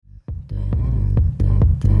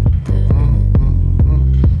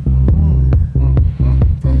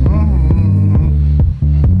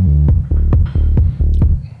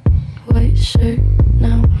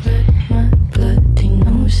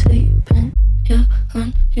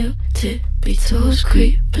on your tippy toes,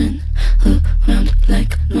 creeping around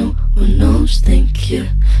like no one knows. Think you're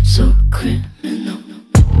so criminal.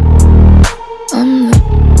 I'm the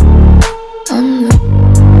I'm the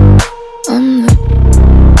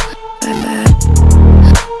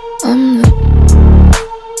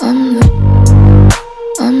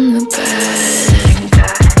I'm the bad.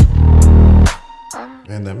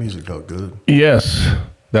 Man, that music felt good. Yes,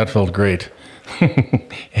 that felt great.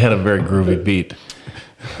 It had a very groovy beat.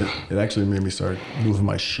 It actually made me start moving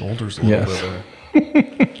my shoulders a little bit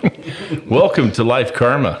better. Welcome to Life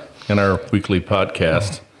Karma and our weekly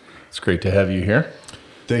podcast. It's great to have you here.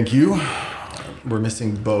 Thank you. We're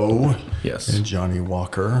missing Bo Yes. and Johnny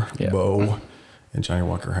Walker. Yeah. Bo and Johnny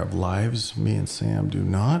Walker have lives. Me and Sam do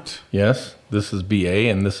not. Yes, this is BA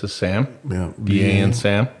and this is Sam. Yeah, BA and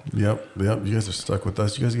Sam. Yep. You guys are stuck with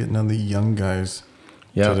us. You guys get none of the young guys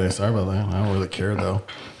today. Sorry about that. I don't really care, though.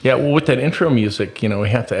 Yeah, well, with that intro music, we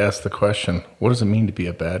have to ask the question, what does it mean to be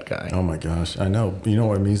a bad guy? Oh, my gosh. I know. You know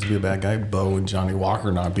what it means to be a bad guy? Bo and Johnny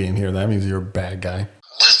Walker not being here. That means you're a bad guy.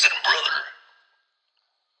 Listen, brother.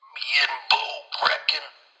 Me and Bo Bracken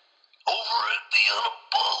over at the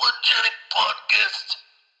Unapologetic Podcast.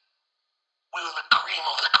 We're the cream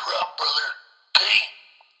of the crop, brother. Okay?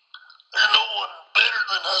 There's no one better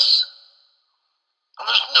than us. And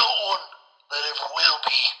there's no one that ever will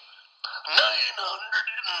be.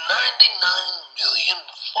 999 million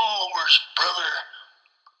followers, brother.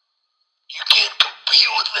 You can't compete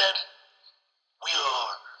with that. We are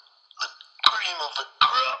the cream of the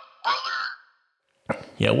crop, brother.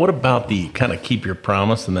 Yeah, what about the kind of keep your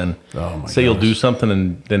promise and then Oh my say you'll gosh. do something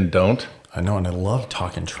and then don't? I know, and I love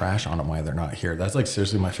talking trash on them while they're not here. That's like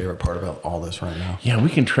seriously my favorite part about all this right now. Yeah, we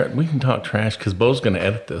can talk trash because Bo's going to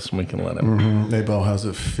edit this and we can let him. Hey, Bo, how's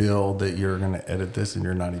it feel that you're going to edit this and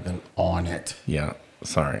you're not even on it? Yeah,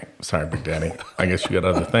 sorry, Big Daddy. I guess you got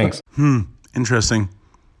other things. Interesting.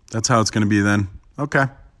 That's how it's going to be then. Okay.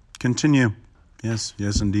 Continue. Yes,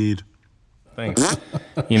 indeed. Thanks.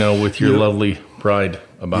 With your lovely bride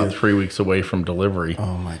about Yeah. 3 weeks away from delivery,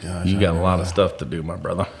 Oh my gosh. you I got a remember lot of that. stuff to do, my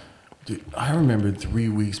brother. Dude, I remember 3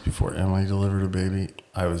 weeks before Emily delivered her baby,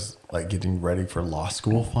 I was like getting ready for law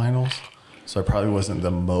school finals. So I probably wasn't the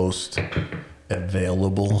most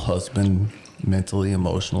available husband, mentally,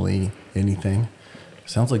 emotionally, anything.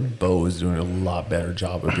 Sounds like Bo is doing a lot better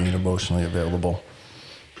job of being emotionally available.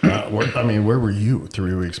 Where were you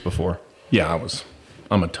 3 weeks before? Yeah,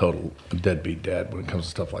 I'm a total deadbeat dad when it comes to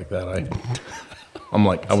stuff like that. I'm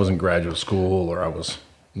like, I was in graduate school or I was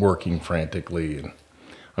working frantically.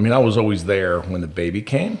 And I was always there when the baby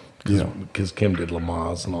came because Kim did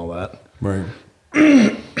Lamaze and all that. Right.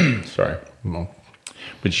 Sorry. No.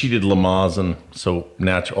 But she did Lamaze and so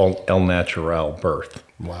El Natural birth.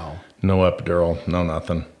 Wow. No epidural, no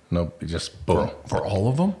nothing. No, just boom. For all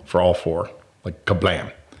of them? For all four. Like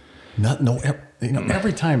kablam.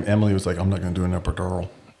 Every time Emily was like, I'm not going to do an epidural.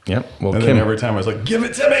 Yep. Well, And Kim, then every time I was like, give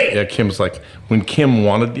it to me. yeah, Kim's like, when Kim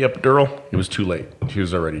wanted the epidural, it was too late. She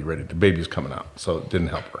was already ready. The baby was coming out, so it didn't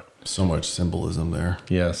help her. So much symbolism there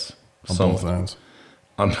Yes. on both ends.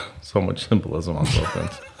 So much symbolism on both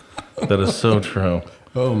ends. That is so true.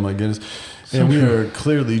 Oh my goodness. And we are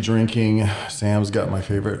clearly drinking. Sam's got my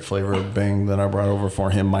favorite flavor of Bang that I brought over for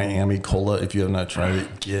him, Miami Cola. If you have not tried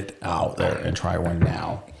it, get out there and try one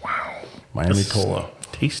now. Wow. Miami This is Cola.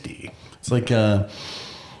 tasty. It's like a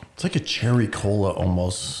cherry cola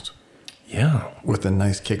almost Yeah. with a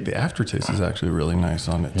nice kick. The aftertaste is actually really nice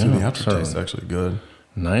on it too. Yeah, The aftertaste is certainly. actually good,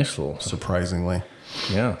 Nice little. surprisingly.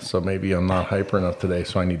 Yeah. So maybe I'm not hyper enough today,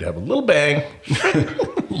 so I need to have a little bang.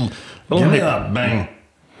 Give me that Bang.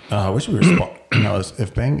 I wish we were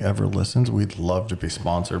if Bang ever listens, we'd love to be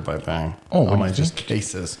sponsored by Bang. Oh, what do you just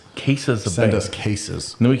cases. Cases of Send bang. us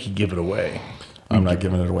cases. And then we could give it away. I'm not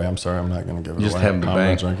giving it away. I'm sorry. I'm not going to give it Just away. have the I'm Bang.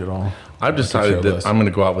 going to drink it all. I've decided that careless. I'm going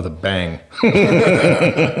to go out with a bang.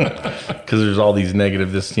 Because there's all these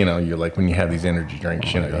negative, you're like, when you have these energy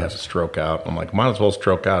drinks, you have to stroke out. I'm like, might as well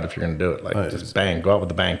stroke out if you're going to do it. Like, just bang, go out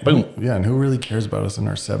with a bang. Boom. Yeah, and who really cares about us in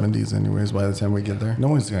our 70s anyways by the time we get there? No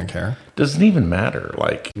one's going to care. Doesn't even matter.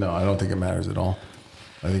 Like, No, I don't think it matters at all.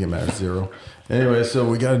 I think it matters zero. Anyway, so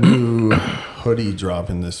we got a new hoodie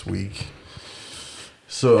dropping this week.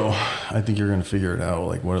 So I think you're going to figure it out,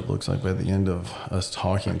 like what it looks like by the end of us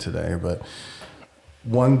talking today. But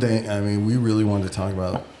one thing, we really wanted to talk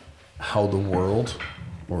about how the world,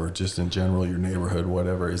 or just in general, your neighborhood,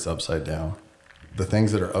 whatever, is upside down. The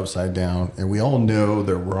things that are upside down, and we all know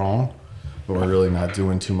they're wrong, but we're really not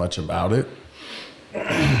doing too much about it.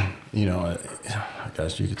 I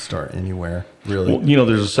guess you could start anywhere, really. well,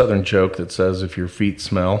 there's a Southern joke that says if your feet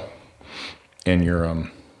smell and your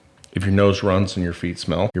if your nose runs and your feet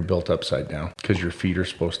smell, you're built upside down because your feet are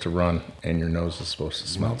supposed to run and your nose is supposed to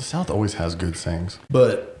smell. Well, the South always has good sayings.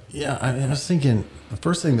 But yeah, I was thinking the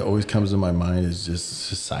first thing that always comes to my mind is just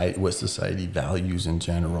society, what society values in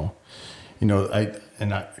general. You know,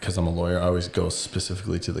 because I'm a lawyer, I always go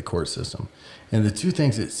specifically to the court system. And the two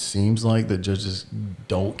things it seems like that judges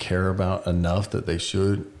don't care about enough that they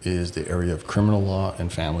should is the area of criminal law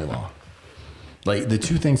and family law. Like the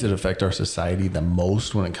two things that affect our society the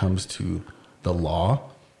most when it comes to the law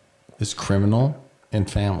is criminal and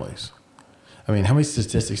families. I mean, how many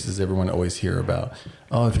statistics does everyone always hear about?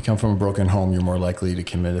 Oh, if you come from a broken home, you're more likely to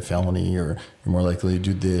commit a felony, or you're more likely to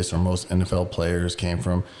do this, or most NFL players came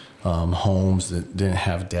from homes that didn't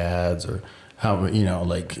have dads, or how, you know,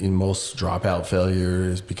 like in most dropout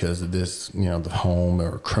failures because of this, you know, the home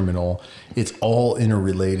or criminal. It's all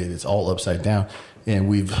interrelated. It's all upside down. And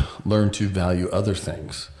we've learned to value other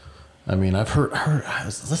things. I mean, I've heard I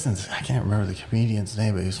was listening to, I can't remember the comedian's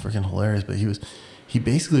name, but he was freaking hilarious. But he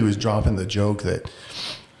basically was dropping the joke that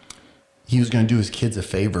he was going to do his kids a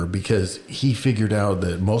favor because he figured out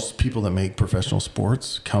that most people that make professional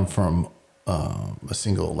sports come from a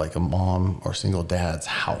single, like a mom or single dad's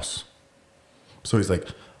house. So he's like,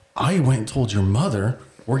 I went and told your mother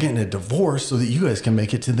we're getting a divorce so that you guys can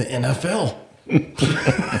make it to the NFL.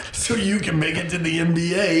 So you can make it to the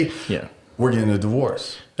NBA. Yeah. We're getting a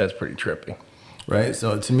divorce. That's pretty trippy. Right?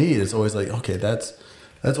 So to me, it's always like, okay, that's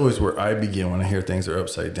always where I begin when I hear things are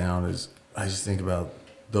upside down, is I just think about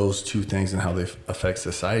those two things and how they affect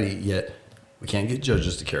society, yet we can't get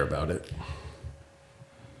judges to care about it.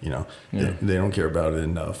 You know, they don't care about it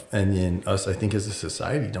enough. And then us, I think, as a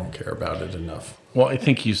society, don't care about it enough. Well, I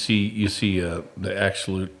think you see the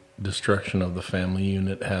absolute destruction of the family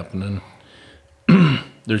unit happening.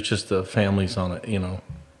 There's just the families on it, you know,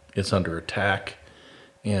 it's under attack,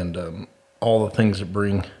 and all the things that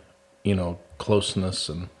bring, you know, closeness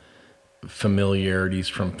and familiarities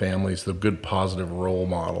from families, the good positive role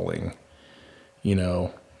modeling, you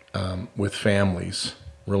know, with families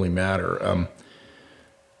really matter.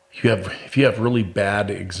 If you have really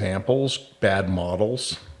bad examples, bad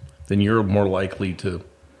models, then you're more likely to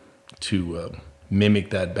mimic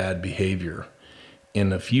that bad behavior.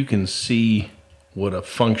 And if you can see what a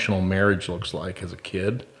functional marriage looks like as a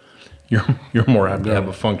kid, you're more apt to have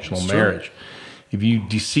a functional marriage. If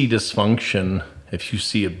you see dysfunction, if you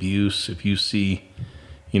see abuse, if you see,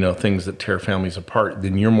 you know, things that tear families apart,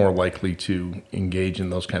 then you're more likely to engage in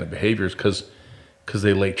those kind of behaviors because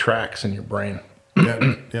they lay tracks in your brain.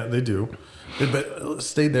 Yeah, they do. But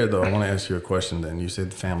stay there, though. I want to ask you a question then. You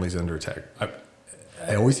said the family's under attack.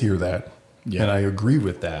 I always hear that, and I agree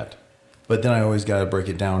with that. But then I always got to break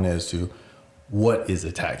it down as to what is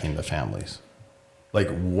attacking the families. Like,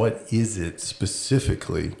 what is it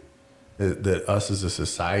specifically that us as a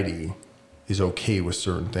society is okay with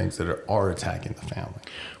certain things that are attacking the family?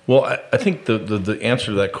 Well, I think the answer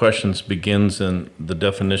to that question begins in the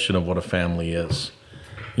definition of what a family is.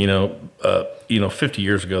 50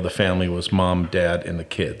 years ago, the family was mom, dad, and the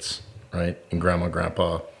kids, right? And grandma,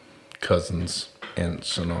 grandpa, cousins,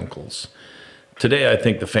 aunts, and uncles. Today, I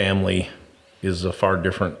think the family is a far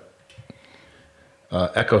different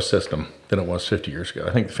ecosystem than it was 50 years ago.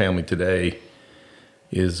 I think the family today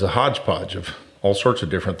is a hodgepodge of all sorts of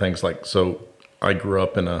different things. Like, so I grew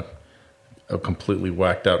up in a completely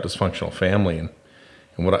whacked out dysfunctional family, and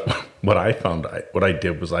what I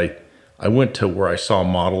did was I went to where I saw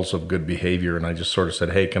models of good behavior, and I just sort of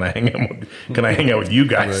said, "Hey, can I hang out with you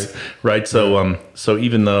guys?" Right? So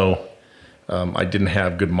even though I didn't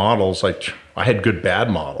have good models, I had good bad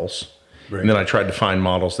models, and then I tried to find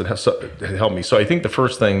models that helped me. So I think the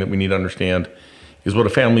first thing that we need to understand is what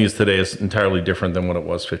a family is today is entirely different than what it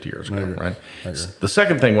was 50 years ago, right? The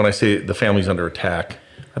second thing, when I say the family's under attack,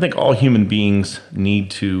 I think all human beings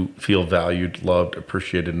need to feel valued, loved,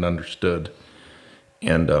 appreciated, and understood.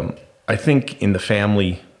 And I think in the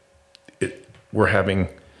family, we're having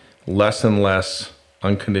less and less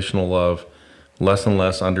unconditional love, less and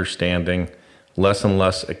less understanding, less and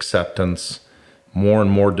less acceptance, more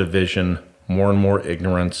and more division, more and more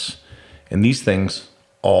ignorance. And these things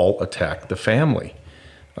all attack the family.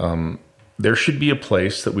 There should be a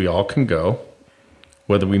place that we all can go,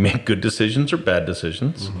 whether we make good decisions or bad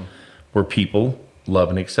decisions, where people love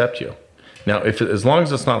and accept you. Now, as long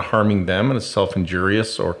as it's not harming them and it's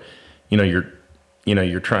self-injurious, or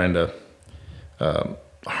you're trying to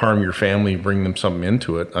harm your family, bring them something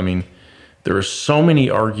into it. I mean, there are so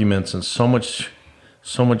many arguments and so much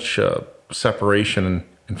separation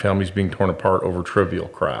and families being torn apart over trivial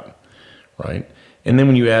crap, right? And then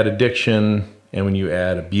when you add addiction and when you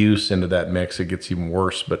add abuse into that mix, it gets even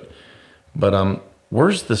worse. But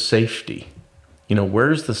where's the safety?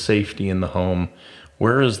 Where's the safety in the home?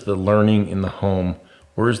 Where is the learning in the home?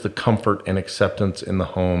 Where's the comfort and acceptance in the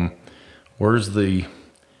home? Where's the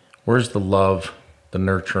love, the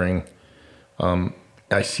nurturing?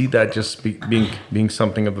 I see that just being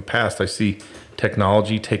something of the past. I see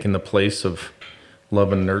technology taking the place of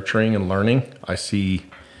love and nurturing and learning. I see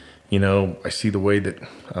the way that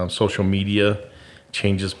social media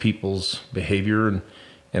changes people's behavior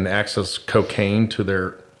and access cocaine to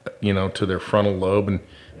their frontal lobe, and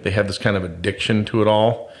they have this kind of addiction to it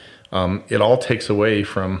all. It all takes away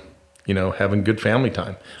from, having good family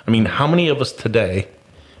time. I mean, how many of us today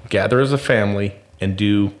gather as a family and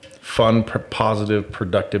do fun, positive,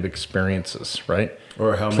 productive experiences, right?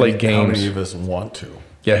 Or play games. How many of us want to?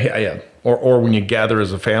 Yeah. Or when you gather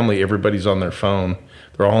as a family, everybody's on their phone.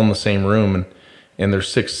 They're all in the same room, and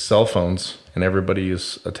there's 6 cell phones, and everybody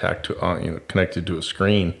is connected to a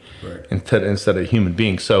screen, right, instead of a human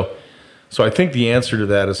being. So I think the answer to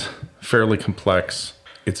that is fairly complex.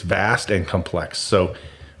 It's vast and complex. So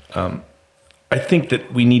I think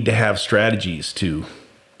that we need to have strategies to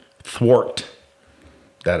thwart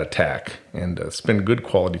that attack and spend good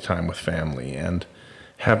quality time with family and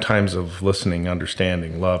have times of listening,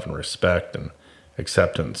 understanding, love, and respect and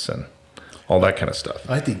acceptance and all that kind of stuff.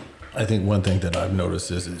 I think one thing that I've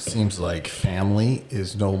noticed is it seems like family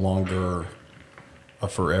is no longer a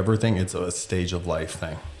forever thing. It's a stage of life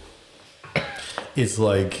thing. It's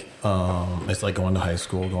like going to high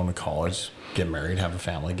school, going to college, get married, have a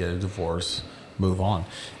family, get a divorce, move on.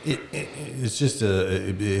 It's just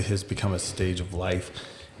it has become a stage of life.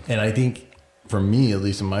 And I think for me, at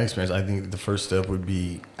least in my experience, I think the first step would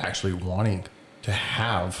be actually wanting to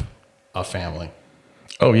have a family.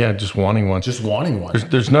 Oh yeah, just wanting one. Just wanting one.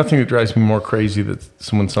 There's nothing that drives me more crazy than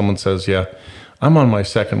when someone says, "Yeah, I'm on my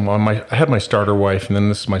second one. I had my starter wife, and then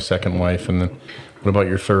this is my second wife, and then what about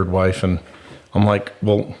your third wife?" And I'm like,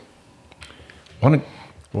 "Well,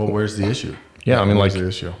 where's the issue?" Yeah, I mean, where's the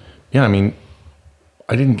issue? Yeah, I mean,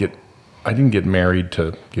 I didn't get married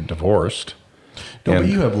to get divorced. No, but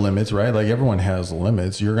you have limits, right? Like everyone has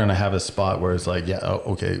limits. You're going to have a spot where it's like, yeah,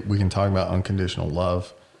 okay, we can talk about unconditional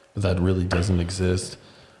love, but that really doesn't exist.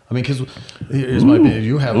 I mean, because here's my opinion.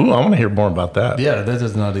 You have. Ooh, I want to hear more about that. Yeah, that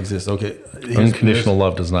does not exist. Okay. Unconditional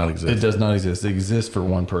love does not exist. It does not exist. It exists for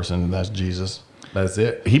one person, and that's Jesus. That's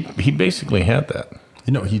it. He basically had that.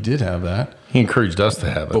 He did have that. He encouraged us to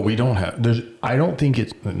have it. But we don't have. I don't think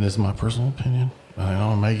it's. This is my personal opinion.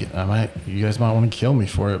 I might. You guys might want to kill me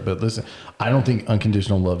for it, but listen, I don't think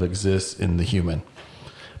unconditional love exists in the human,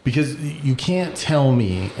 because you can't tell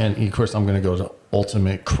me. And of course, I'm going to go to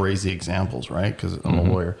ultimate crazy examples, right? Because I'm a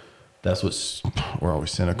lawyer. That's we're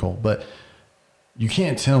always cynical, but you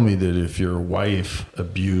can't tell me that if your wife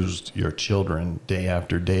abused your children day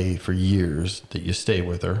after day for years, that you stay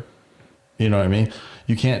with her. You know what I mean?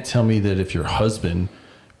 You can't tell me that if your husband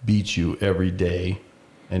beats you every day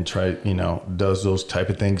and does those type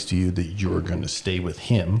of things to you, that you're going to stay with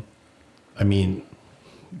him. I mean,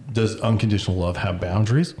 does unconditional love have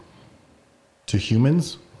boundaries to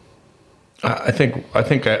humans? I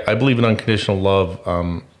believe in unconditional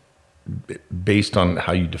love based on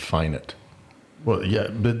how you define it. Well, yeah,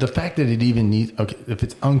 but the fact that it even needs, okay, if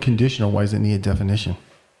it's unconditional, why does it need a definition?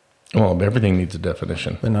 Well, everything needs a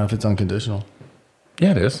definition. But not if it's unconditional.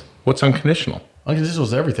 Yeah, it is. What's unconditional? Unconditional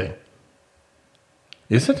is everything.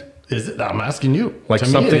 Is it? Is it? I'm asking you. Like to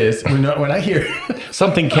something, me it is. When I hear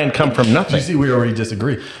something can't come from nothing. You see, we already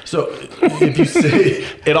disagree. So if you say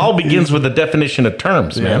it all begins with the definition of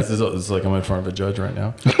terms, man. It's like I'm in front of a judge right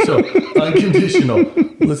now. So unconditional.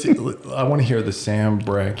 Let's see. I want to hear the Sam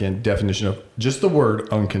Bracken definition of just the word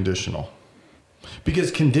unconditional,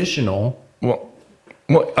 because conditional. Well,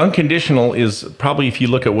 unconditional is probably, if you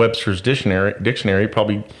look at Webster's dictionary,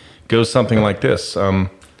 probably goes something like this.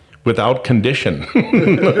 Without condition.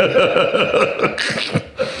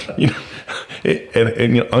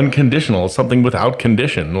 Unconditional is something without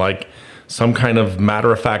condition, like some kind of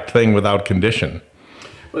matter-of-fact thing without condition.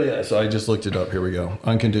 Well, yeah, so I just looked it up. Here we go.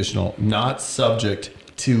 Unconditional, not subject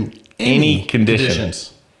to any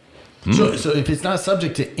conditions. So if it's not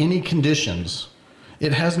subject to any conditions,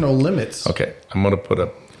 it has no limits. Okay, I'm going to put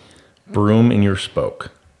a broom in your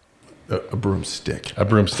spoke. A broomstick. A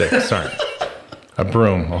broomstick, sorry. A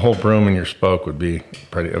whole broom in your spoke would be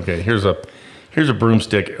pretty. Okay, here's a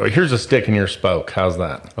broomstick. Or here's a stick in your spoke. How's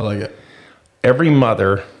that? I like it. Every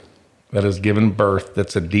mother that has given birth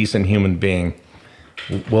that's a decent human being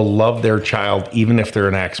will love their child even if they're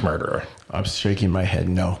an axe murderer. I'm shaking my head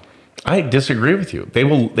no. I disagree with you. They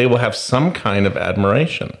will have some kind of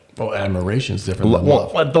admiration. Oh, admiration is different than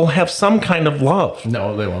love. Well, they'll have some kind of love.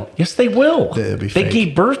 No, they won't. Yes, they will. It'd be They fake.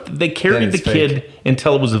 gave birth. They carried Then the it's fake. kid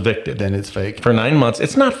until it was evicted. Then it's fake. For 9 months.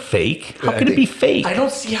 It's not fake. How could it be fake? I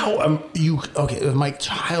don't see how if my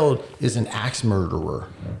child is an axe murderer.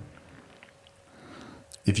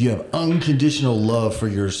 If you have unconditional love for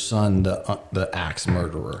your son, the axe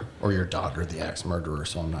murderer, or your daughter, the axe murderer,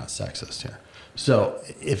 so I'm not sexist here. So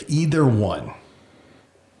if either one,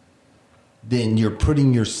 then you're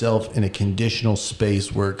putting yourself in a conditional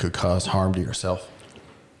space where it could cause harm to yourself.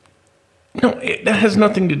 No, that has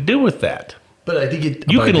nothing to do with that. But I think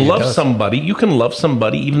it. You but I can think it love does. somebody. You can love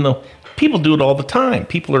somebody even though people do it all the time.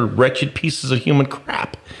 People are wretched pieces of human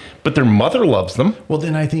crap, but their mother loves them. Well,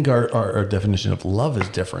 then I think our definition of love is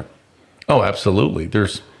different. Oh, absolutely.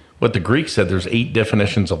 There's what the Greeks said. There's 8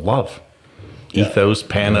 definitions of love. Yeah. Ethos,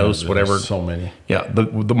 panos, There's whatever. So many. Yeah.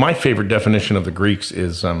 My favorite definition of the Greeks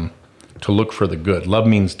is to look for the good. Love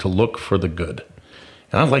means to look for the good.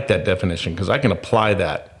 And I like that definition because I can apply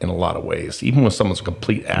that in a lot of ways, even when someone's a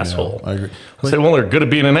complete asshole. I agree. I say, well, they're good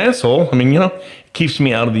at being an asshole. I mean, it keeps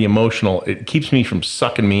me out of the emotional. It keeps me from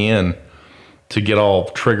sucking me in to get all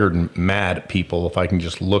triggered and mad at people if I can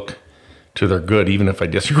just look to their good, even if I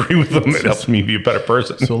disagree with them. It helps me be a better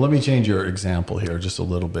person. So let me change your example here just a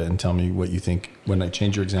little bit and tell me what you think when I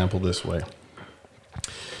change your example this way.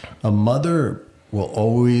 A mother will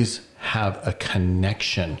always have a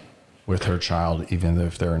connection with her child, even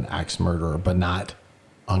if they're an axe murderer, but not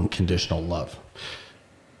unconditional love.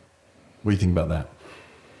 What do you think about that?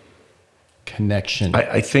 Connection.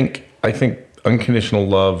 I think unconditional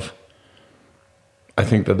love, I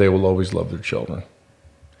think that they will always love their children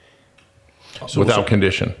without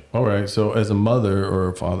condition. All right. So as a mother or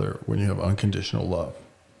a father, when you have unconditional love,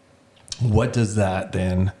 what does that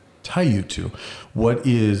then tie you to? What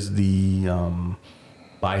is the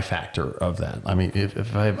byfactor of that? I mean,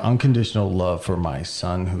 if I have unconditional love for my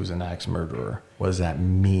son who's an axe murderer, what does that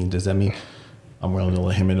mean? Does that mean I'm willing to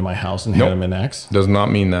let him into my house and hand him an axe? Does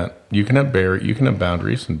not mean that. You can have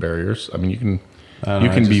boundaries and barriers. I mean, you can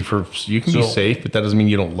be safe, but that doesn't mean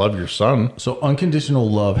you don't love your son. So unconditional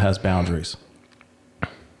love has boundaries.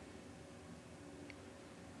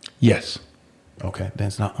 Yes. Okay, then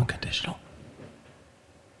it's not unconditional.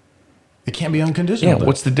 It can't be unconditional. Yeah. then.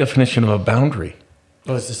 What's the definition of a boundary?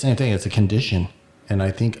 Well, it's the same thing. It's a condition. And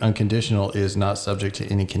I think unconditional is not subject to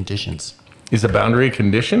any conditions. Is a boundary a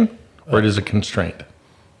condition or it is a constraint?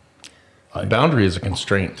 A boundary is a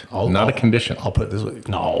constraint, not a condition. I'll put it this way.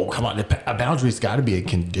 No, come on. A boundary's got to be a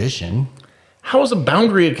condition. How is a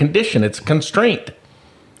boundary a condition? It's a constraint.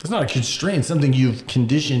 It's not a constraint. It's something you've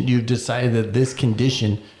conditioned. You've decided that this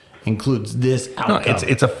condition includes this No, outcome.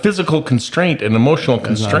 it's a physical constraint, an emotional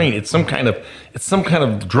constraint. It's some kind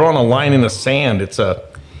of drawing a line in the sand. It's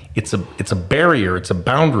a barrier. It's a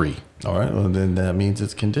boundary. All right. Well, then that means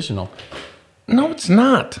it's conditional. No, it's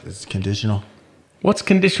not. It's conditional. What's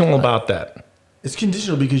conditional about that? It's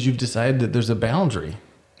conditional because you've decided that there's a boundary.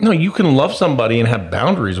 No, you can love somebody and have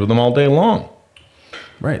boundaries with them all day long.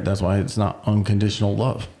 Right. That's why it's not unconditional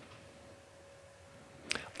love.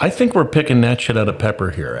 I think we're picking that shit out of Pepper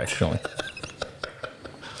here, actually.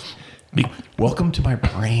 Welcome to my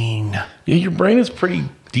brain. Yeah, your brain is pretty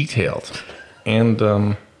detailed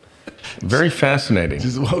and very fascinating.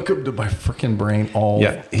 Just welcome to my freaking brain all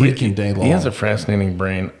Yeah, freaking day long. He has a fascinating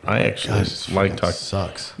brain. I actually like talking.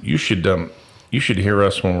 Sucks. You should hear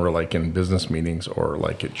us when we're like in business meetings or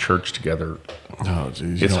like at church together. Oh,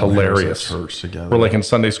 geez. It's hilarious. Church together. We're like in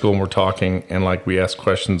Sunday school and we're talking and like we ask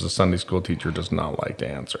questions a Sunday school teacher does not like to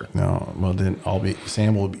answer. No, well then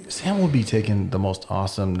Sam will be taking the most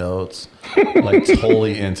awesome notes, like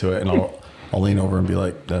totally into it, and I'll lean over and be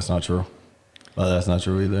like, "That's not true. Oh, that's not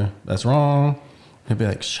true either. That's wrong." He'll be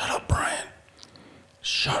like, "Shut up, Brian.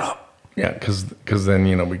 Shut up." Yeah, because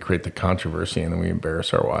then we create the controversy and then we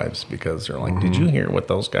embarrass our wives because they're like, "Did you hear what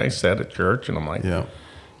those guys said at church?" And I'm like, Yeah.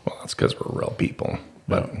 "Well, that's because we're real people,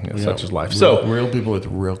 but Yeah. such is life." Real, So real people with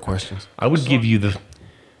real questions. I would give you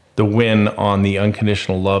the win on the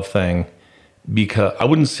unconditional love thing because I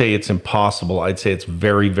wouldn't say it's impossible. I'd say it's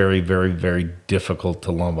very, very, very, very difficult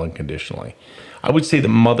to love unconditionally. I would say that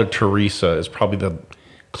Mother Teresa is probably the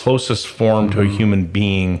closest form to a human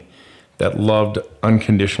being that loved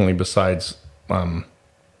unconditionally besides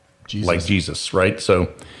Jesus. like Jesus, right? So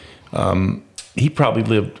he probably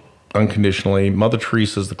lived unconditionally. Mother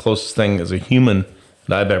Teresa is the closest thing as a human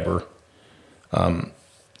that I've ever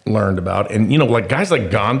learned about. And, like guys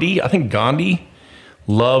like Gandhi, I think Gandhi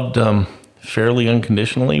loved fairly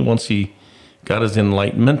unconditionally once he got his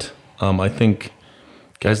enlightenment. I think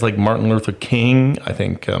guys like Martin Luther King, I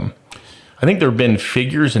think there have been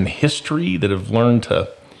figures in history that have learned to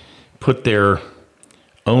put their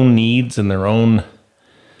own needs and their own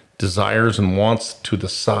desires and wants to the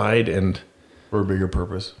side and For a bigger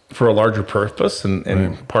purpose. for a larger purpose. And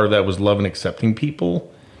Right. part of that was love and accepting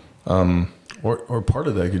people. Or part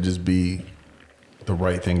of that could just be the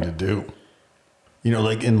right thing to do. You know,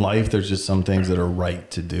 like in life, there's just some things that are right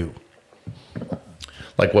to do.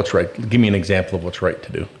 Like what's right? Give me an example of what's right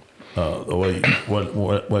to do.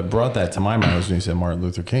 What brought that to my mind was when you said Martin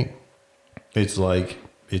Luther King. It's like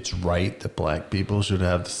it's right that black people should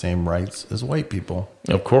have the same rights as white people.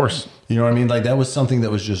 Of course. You know what I mean? Like that was something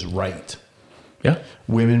that was just right. Yeah.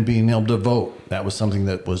 Women being able to vote, that was something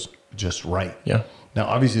that was just right. Yeah. Now,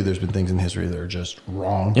 obviously, there's been things in history that are just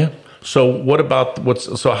wrong. Yeah. So what about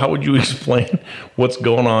so how would you explain what's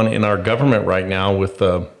going on in our government right now with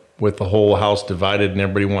the whole House divided and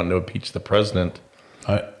everybody wanting to impeach the president?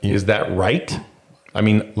 Is that right? I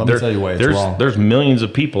mean, Let me tell you why it's wrong. There's millions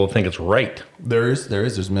of people that think it's right. There's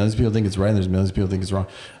millions of people think it's right, and there's millions of people think it's wrong.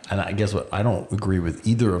 And I guess what? I don't agree with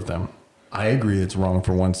either of them. I agree it's wrong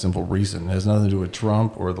for one simple reason. It has nothing to do with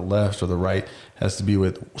Trump or the left or the right. It has to be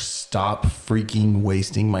with stop freaking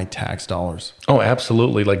wasting my tax dollars. Oh,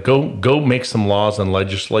 absolutely. Like go make some laws and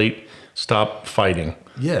legislate. Stop fighting.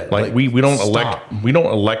 Yeah, Like like, we don't stop.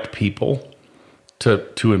 elect people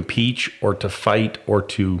to impeach or to fight or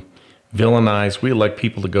to villainize. We elect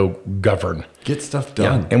people to go govern. Get stuff Yeah.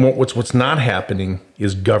 done. And what's not happening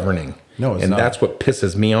is governing. No, it's and not. that's what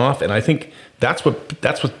pisses me off. And I think that's what's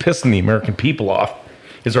pissing the American people off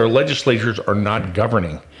is our legislatures are not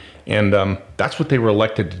governing. And that's what they were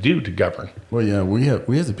elected to do, to govern. Well, yeah,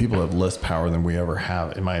 we as a people have less power than we ever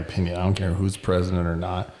have, in my opinion. I don't care who's president or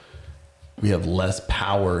not. We have less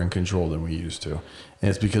power and control than we used to. And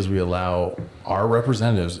it's because we allow our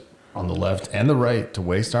representatives on the left and the right to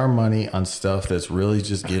waste our money on stuff that's really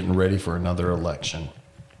just getting ready for another election.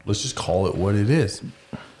 Let's just call it what it is.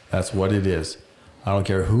 That's what it is. I don't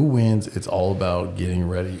care who wins. It's all about getting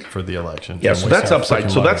ready for the election. Yeah, And so waste that's our upside.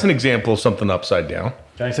 freaking So that's an money. example of something upside down.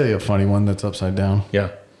 Can I tell you a funny one that's upside down? Yeah.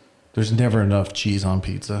 There's never enough cheese on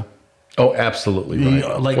pizza. Oh, absolutely right. You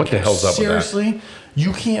know, like, what the hell's up with that? seriously,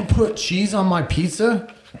 you can't put cheese on my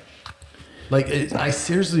pizza? Like, I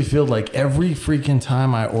seriously feel like every freaking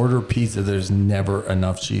time I order pizza, there's never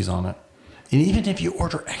enough cheese on it. And even if you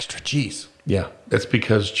order extra cheese. Yeah, that's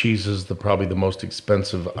because cheese is probably the most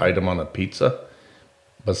expensive item on a pizza,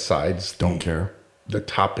 besides Don't care. the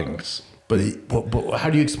toppings. But how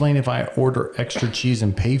do you explain if I order extra cheese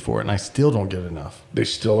and pay for it and I still don't get enough? They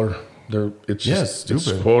still are. It's Yeah, just it's it's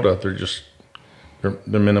stupid. quota.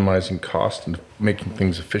 They're minimizing cost and making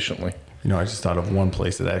things efficiently. You know, I just thought of one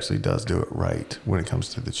place that actually does do it right when it comes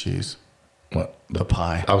to the cheese. What? The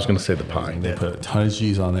pie. I was going to say the pie. They put a ton of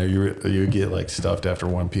cheese on there. You get like stuffed after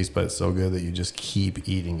one piece, but it's so good that you just keep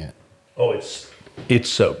eating it. Oh, it's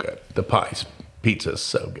so good. The pizza is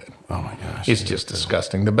so good. Oh my gosh. It's just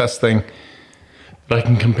disgusting. The best thing that I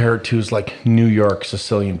can compare it to is like New York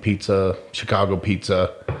Sicilian pizza, Chicago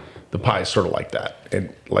pizza. The pie is sort of like that.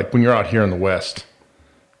 And like when you're out here in the West,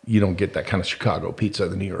 you don't get that kind of Chicago pizza,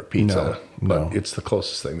 the New York pizza. No. But it's the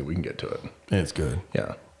closest thing that we can get to it. It's good.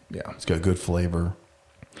 Yeah. Yeah. It's got good flavor.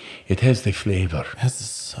 It has the flavor. It has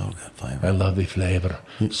so good flavor. I love the flavor.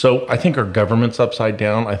 So I think our government's upside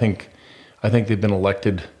down. I think they've been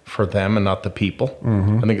elected for them and not the people.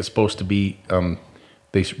 I think it's supposed to be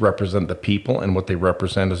they represent the people, and what they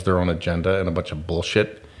represent is their own agenda and a bunch of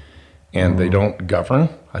bullshit. And they don't govern.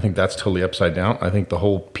 I think that's totally upside down. I think the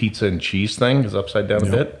whole pizza and cheese thing is upside down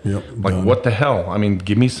a bit. Yep, Like, done. what the hell? I mean,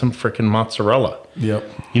 give me some freaking mozzarella. Yep.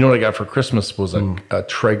 You know what I got for Christmas was a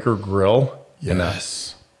Traeger grill and a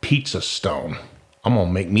Yes. pizza stone. I'm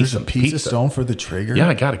gonna make me There's some a pizza stone for the Traeger? Yeah,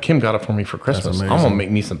 I got it. Kim got it for me for Christmas. I'm amazing. gonna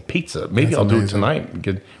make me some pizza. Maybe That's I'll do it amazing. tonight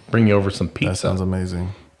and bring you over some That pizza. sounds amazing.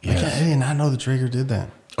 Yes. I did not know the Traeger did that.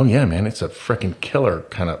 Oh yeah, man, it's a freaking killer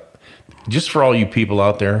kind of. Just for all you people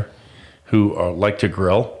out there who like to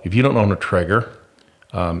grill, if you don't own a Traeger,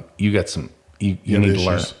 you got some. You have need to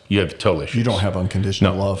learn. issues. You have total issues. You don't have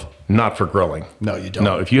unconditional love. Not for grilling. No, you don't.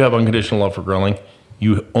 No, if you have unconditional love for grilling,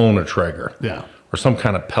 you own a Traeger. Yeah. Or some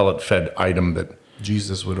kind of pellet-fed item that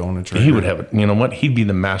Jesus would own a Traeger. he would have it. You know what? He'd be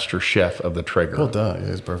the master chef of the Traeger. Well, duh. Yeah,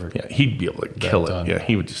 it's perfect. Yeah, he'd be able to kill done. it. Yeah,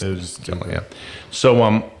 he would just. It would just do it. Yeah.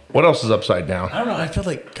 So, what else is upside down? I don't know. I feel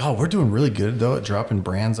like, God, we're doing really good, though, at dropping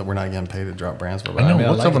brands that we're not getting paid to drop brands for. But I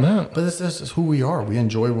know. What's up with it. that? But this is who we are. We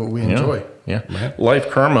enjoy what we enjoy. Yeah. Right? Life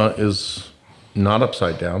Karma is not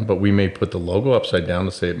upside down, but we may put the logo upside down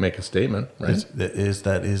to say make a statement, right? That is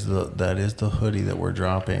the hoodie that we're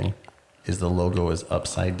dropping. Is the logo is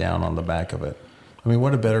upside down on the back of it. I mean,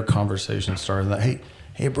 what a better conversation starter than that.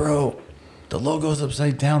 Hey, bro, the logo's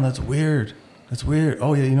upside down. That's weird. That's weird.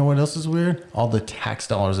 Oh yeah, you know what else is weird? All the tax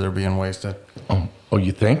dollars that are being wasted. Oh,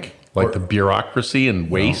 you think? Like Or- the bureaucracy and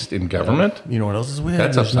waste in government? You know what else is weird?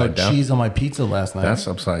 That's There's upside no down. cheese on my pizza last night. That's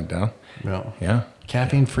upside down. yeah. Yeah,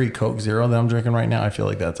 Caffeine-free Coke Zero that I'm drinking right now. I feel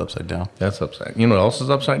like that's upside down. that's upside. You know what else is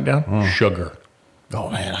upside down? Sugar. Oh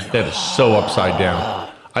man, That is so upside down.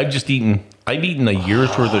 I've eaten a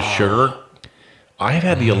year's worth of sugar. I've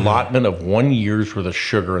had the allotment of 1 year's worth of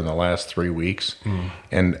sugar in the last 3 weeks,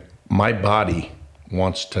 and my body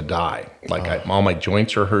wants to die. Like all my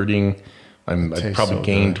joints are hurting. I tastes probably so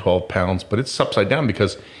gained good. 12 pounds, but it's upside down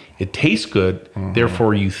because it tastes good.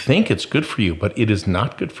 Therefore, you think it's good for you, but it is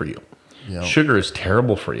not good for you. Yep. Sugar is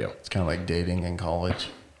terrible for you. it's kind of like dating in college.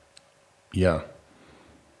 Yeah,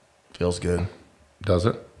 Feels good. does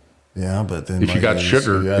it? Yeah, but then If you like, got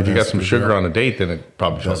sugar, yeah, if you got some that's- sugar on a date, then it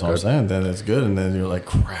probably that's feels what I'm good. saying. Then it's good, and then you're like,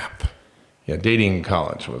 crap. Yeah, dating in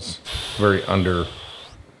college was very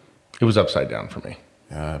it was upside down for me.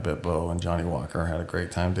 Yeah, I bet Bo and Johnny Walker had a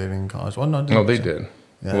great time dating in college. Well, no, No, they did.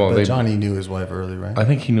 Yeah, Well, but Johnny knew his wife early, right? I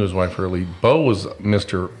think he knew his wife early.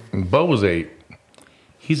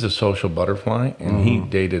 He's a social butterfly, and he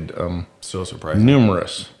dated So surprising.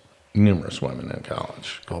 numerous women in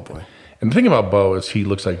college. Oh boy. And the thing about Bo is he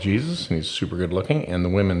looks like Jesus, and he's super good looking, and the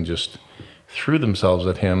women just threw themselves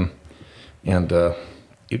at him, and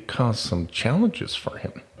it caused some challenges for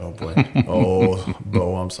him. Oh boy. Oh,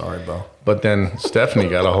 Bo, I'm sorry, Bo. But then Stephanie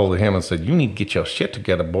got a hold of him and said, "You need to get your shit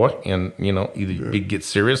together, boy, and either get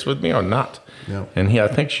serious with me or not." Yeah. And I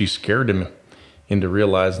think she scared him into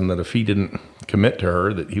realizing that if he didn't commit to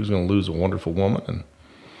her, that he was going to lose a wonderful woman. And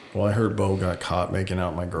Well, I heard Bo got caught making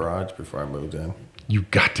out in my garage before I moved in. you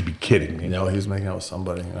got to be kidding me! You know, he was making out with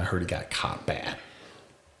somebody, and I heard he got caught bad.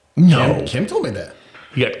 No, Kim told me that.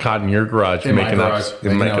 he got caught in your garage In my making garage, out,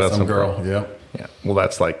 making out with some girl. Yep. Yeah, well,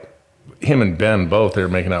 that's like him and Ben both. They're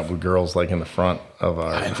making out with girls like in the front of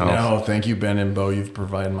our house. No, thank you, Ben and Bo. You've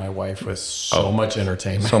provided my wife with so much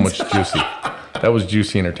entertainment. So much juicy. That was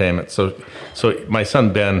juicy entertainment. So my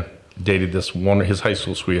son Ben dated his high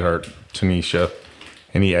school sweetheart Tanisha,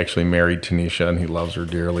 and he actually married Tanisha, and he loves her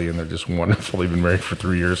dearly, and they're just wonderful. They've been married for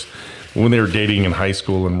 3 years. When they were dating in high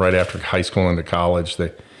school and right after high school into college,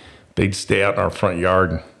 they'd stay out in our front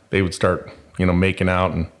yard, and they would start making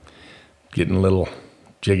out and getting a little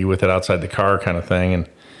jiggy with it outside the car kind of thing,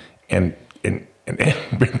 and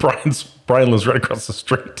Brian lives right across the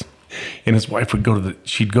street. And his wife would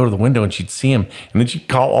she'd go to the window and she'd see him, and then she'd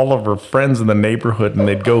call all of her friends in the neighborhood, and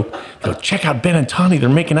they'd go check out Ben and Tawny. They're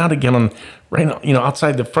making out again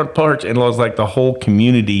outside the front porch. And it was like the whole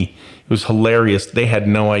community. It was hilarious. They had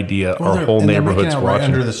no idea. Our whole neighborhood's watching. Right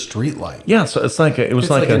under the street light. Yeah, so it's like It's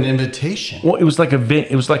like an invitation. well, it was like a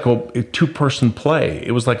 2-person play.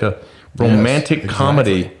 It was like a romantic Yes,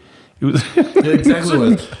 comedy. It was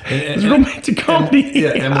Exactly. it was romantic comedy.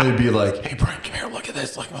 Yeah, Emily would be like, "Hey, Brian, come here. Look at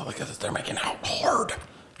this. Look at this. They're making out hard." And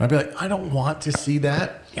I'd be like, "I don't want to see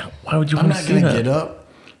that. Yeah, why would you I'm want not to see going to that? get up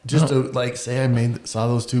just to say I saw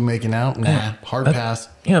those two making out. Nah, hard pass."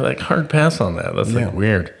 Yeah, like hard pass on that. That's Yeah. like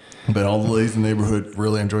weird. But all the ladies in the neighborhood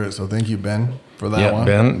really enjoyed it. So thank you, Ben, for that Yeah,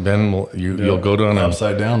 one. Ben will you'll go down a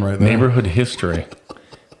upside down right there. neighborhood history.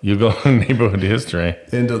 You go to neighborhood history.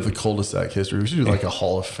 End of the cul-de-sac history. We should do like a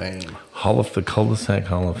Hall of Fame. The cul-de-sac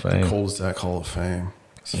Hall of Fame. Cul-de-sac Hall of Fame.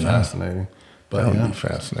 It's fascinating. But That would yeah, be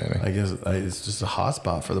fascinating. I guess it's just a hot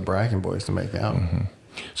spot for the Bracken boys to make out. Mm-hmm.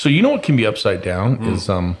 So you know what can be upside down is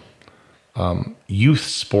youth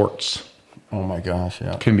sports Oh my gosh,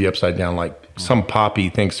 yeah. can be upside down. Like some poppy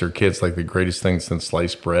thinks their kid's like the greatest thing since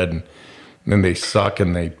sliced bread, and then they suck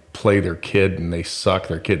and they play their kid and they suck.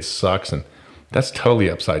 Their kid sucks, and that's totally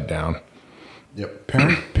upside down. Yep.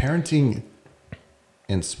 Parenting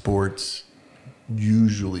and sports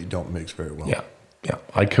usually don't mix very well. Yeah. Yeah.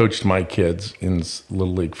 I coached my kids in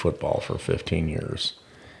Little League football for 15 years.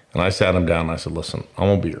 And I sat them down and I said, "Listen, I'm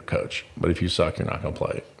going to be your coach, but if you suck, you're not going to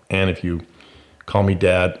play. And if you call me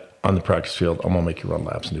dad on the practice field, I'm going to make you run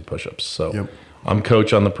laps and do push-ups." So Yep. I'm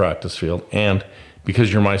coach on the practice field. And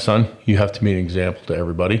because you're my son, you have to be an example to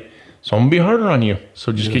everybody. So I'm going to be harder on you.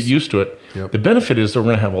 So just get used to it. Yep. The benefit is that we're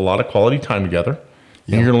going to have a lot of quality time together.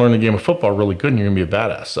 And you're going to learn the game of football really good, and you're going to be a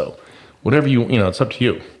badass. So whatever it's up to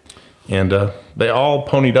you. And they all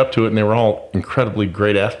ponied up to it, and they were all incredibly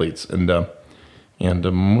great athletes. And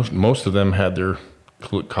most of them had their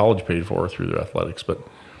college paid for through their athletics. But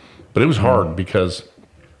it was hard because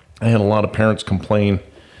I had a lot of parents complain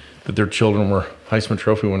that their children were Heisman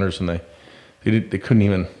Trophy winners, and they couldn't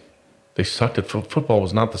even. They sucked at football.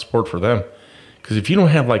 Was not the sport for them. Because if you don't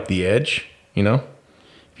have like the edge, if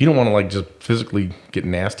you don't want to like just physically get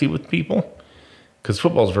nasty with people. Because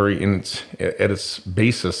football is very at its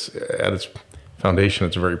basis, at its foundation,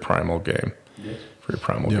 it's a very primal game. Yes. Very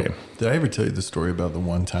primal game. Did I ever tell you the story about the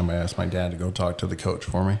one time I asked my dad to go talk to the coach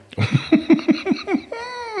for me?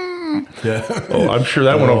 Yeah. Oh, I'm sure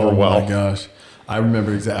that went over well. Oh my gosh. I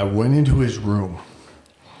remember exactly. I went into his room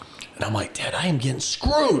and I'm like, Dad, I am getting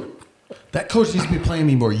screwed. That coach needs to be playing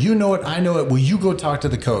me more. You know it. I know it. Will you go talk to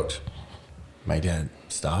the coach? My dad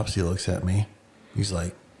stops. He looks at me. He's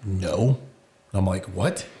like, no. I'm like,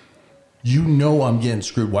 what? You know I'm getting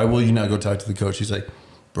screwed. Why will you not go talk to the coach? He's like,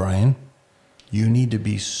 Brian, you need to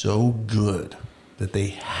be so good that they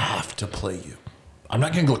have to play you. I'm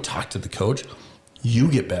not going to go talk to the coach. You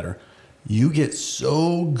get better. You get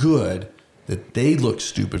so good that they look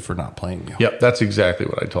stupid for not playing you. Yep, that's exactly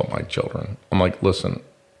what I told my children. I'm like, listen,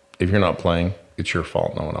 if you're not playing, it's your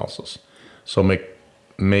fault, no one else's. So make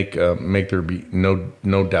there be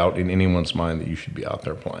no doubt in anyone's mind that you should be out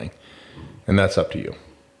there playing, and that's up to you.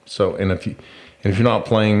 So, and if you're not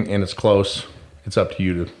playing and it's close, it's up to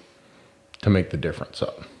you to make the difference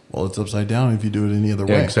up. Well, it's upside down if you do it any other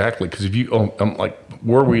way. Yeah, exactly. Because if you, like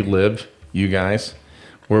where we live, you guys,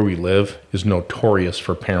 where we live is notorious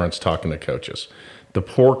for parents talking to coaches. The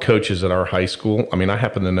poor coaches at our high school. I mean, I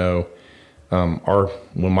happen to know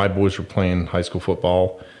when my boys were playing high school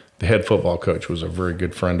football, the head football coach was a very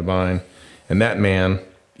good friend of mine, and that man,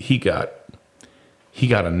 he got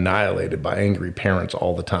annihilated by angry parents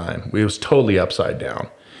all the time. It was totally upside down.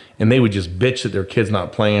 And they would just bitch that their kid's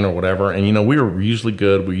not playing or whatever. And, we were usually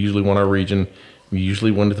good. We usually won our region. We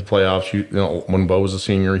usually went to the playoffs. When Bo was a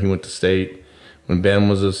senior, he went to state. When Ben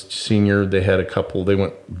was a senior, they had a couple. They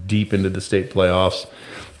went deep into the state playoffs.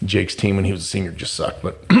 Jake's team, when he was a senior, just sucked.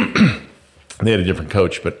 But they had a different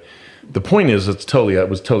coach. But the point is, it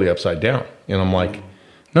was totally upside down. And I'm like,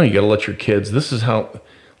 no, you got to let your kids. This is how,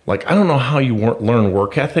 I don't know how you learn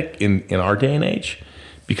work ethic in our day and age.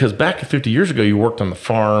 Because back 50 years ago, you worked on the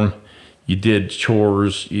farm, you did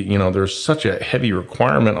chores, there's such a heavy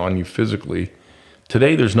requirement on you physically.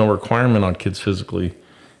 Today, there's no requirement on kids physically.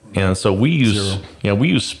 And so we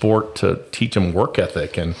use sport to teach them work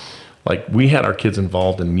ethic. And we had our kids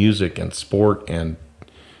involved in music and sport and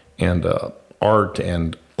art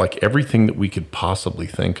and everything that we could possibly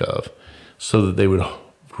think of so that they would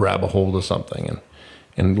grab a hold of something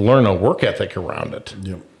and learn a work ethic around it.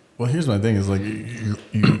 Yep. Well, here's my thing: is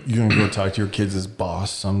you're gonna go talk to your kids'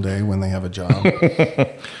 boss someday when they have a job.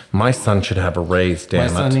 My son should have a raise, damn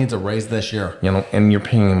it. My son needs a raise this year. And you're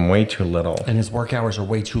paying him way too little. And his work hours are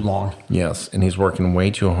way too long. Yes, and he's working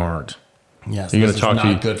way too hard. Yes, you're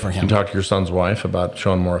gonna good for him. You talk to your son's wife about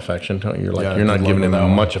showing more affection to him. You're not giving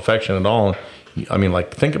him much affection at all. I mean,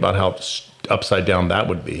 think about how upside down that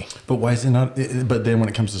would be. But why is it not? But then when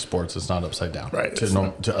it comes to sports, it's not upside down, right?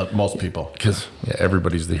 To most people, because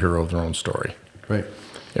everybody's the hero of their own story, right?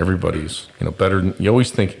 Everybody's better. You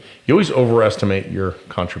always overestimate your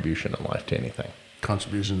contribution in life to anything.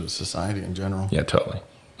 Contribution to society in general. Yeah, totally.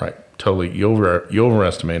 Right, totally. You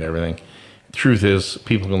overestimate everything. Truth is,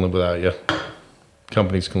 people can live without you.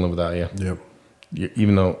 Companies can live without you. Yep.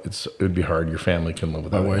 Even though it would be hard, your family can live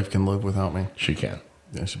without you. My wife can live without me. She can.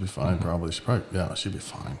 Yeah, she'd be fine. Probably. She'd be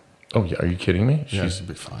fine. Oh yeah, are you kidding me? She'd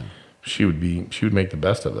be fine. She would make the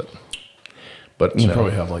best of it. But she'd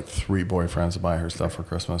probably have 3 boyfriends to buy her stuff for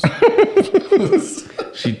Christmas.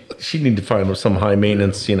 She'd need to find some high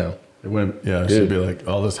maintenance, It wouldn't. Yeah, she'd be like,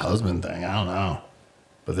 "Oh, this husband thing, I don't know,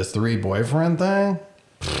 but this 3 boyfriend thing,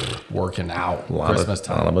 working out. Christmas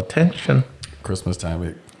time, a lot of attention. Christmas time,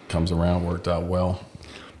 it comes around, worked out well."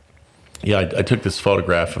 Yeah, I took this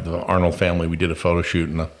photograph of the Arnold family. We did a photo shoot,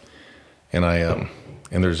 and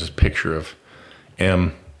there's this picture of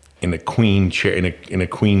M in a queen chair, in a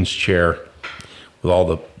queen's chair, with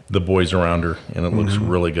all the boys around her, and it looks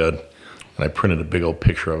really good. And I printed a big old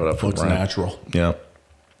picture of it up for Looks Brian. natural. Yeah.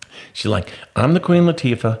 She's like, "I'm the Queen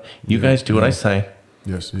Latifah. You guys do what I say."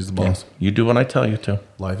 Yes, he's the boss. Yeah, you do what I tell you to.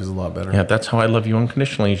 Life is a lot better. Yeah, that's how I love you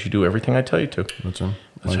unconditionally. Is you do everything I tell you to. That's right.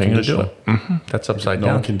 That's how you're gonna do it. Mm-hmm. That's upside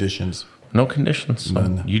down. No conditions. No conditions.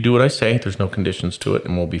 None. You do what I say. There's no conditions to it,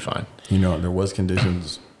 and we'll be fine. There was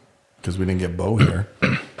conditions because we didn't get Bo here.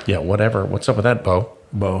 Yeah, whatever. What's up with that, Bo?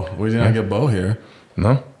 We didn't get Bo here.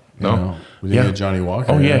 No. We didn't get Johnny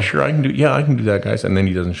Walker. Oh yeah, sure. I can do that, guys. And then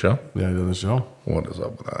he doesn't show. Yeah, he doesn't show. What is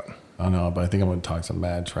up with that? I don't know, but I think I'm gonna talk some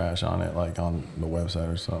mad trash on it, on the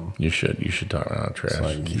website or something. You should talk about trash.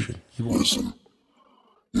 Listen,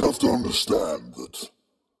 you have to understand that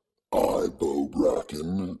I, Bo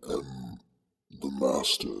Bracken, am the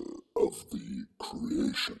master of the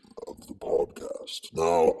creation of the podcast.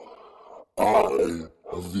 Now, I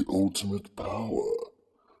have the ultimate power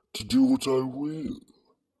to do what I will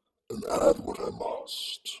and add what I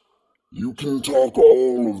must. You can talk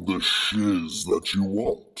all of the shiz that you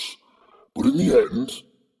want, but in the end,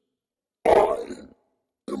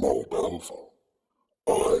 I am all powerful.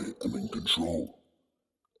 I am in control,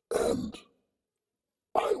 and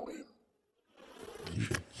I win.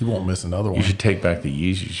 You won't miss another You one. should take back the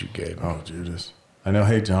Yeezys you gave me. Oh, Judas. I know.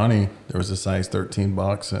 Hey, Johnny, there was a size 13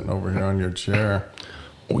 box sitting over here on your chair.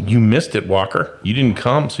 Oh, you missed it, Walker. You didn't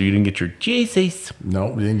come, so you didn't get your Yeezys.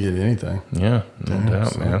 Nope, we didn't get anything. Yeah, no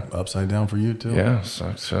doubt, So, man. upside down for you, too. Yeah,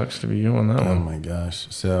 sucks to be you on that Oh, one. my gosh.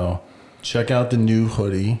 So check out the new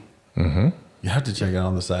hoodie. Mm-hmm. You have to check it out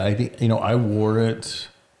on the side. I think, I wore it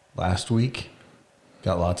last week.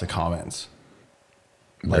 Got lots of comments.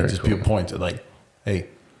 Like, Very just cool. people pointed, like, hey,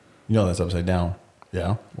 that's upside down.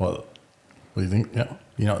 Yeah. Well, what do you think?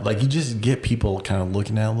 Yeah. Like, you just get people kind of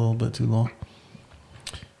looking at it a little bit too long.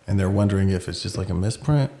 And they're wondering if it's just like a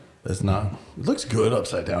misprint. It's not. It looks good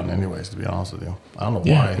upside down anyways, to be honest with you. I don't know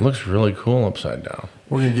Yeah, why. it looks really cool upside down.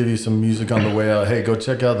 We're going to give you some music on the way out. Hey, go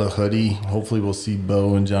check out the hoodie. Hopefully we'll see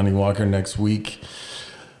Bo and Johnny Walker next week.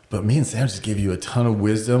 But me and Sam just gave you a ton of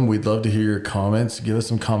wisdom. We'd love to hear your comments. Give us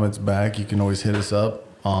some comments back. You can always hit us up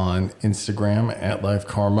on Instagram at Life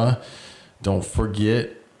Karma. Don't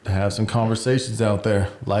forget to have some conversations out there.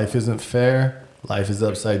 Life isn't fair. Life is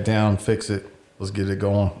upside down. Fix it. Let's get it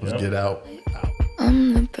going. Let's get out.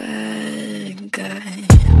 I'm the bad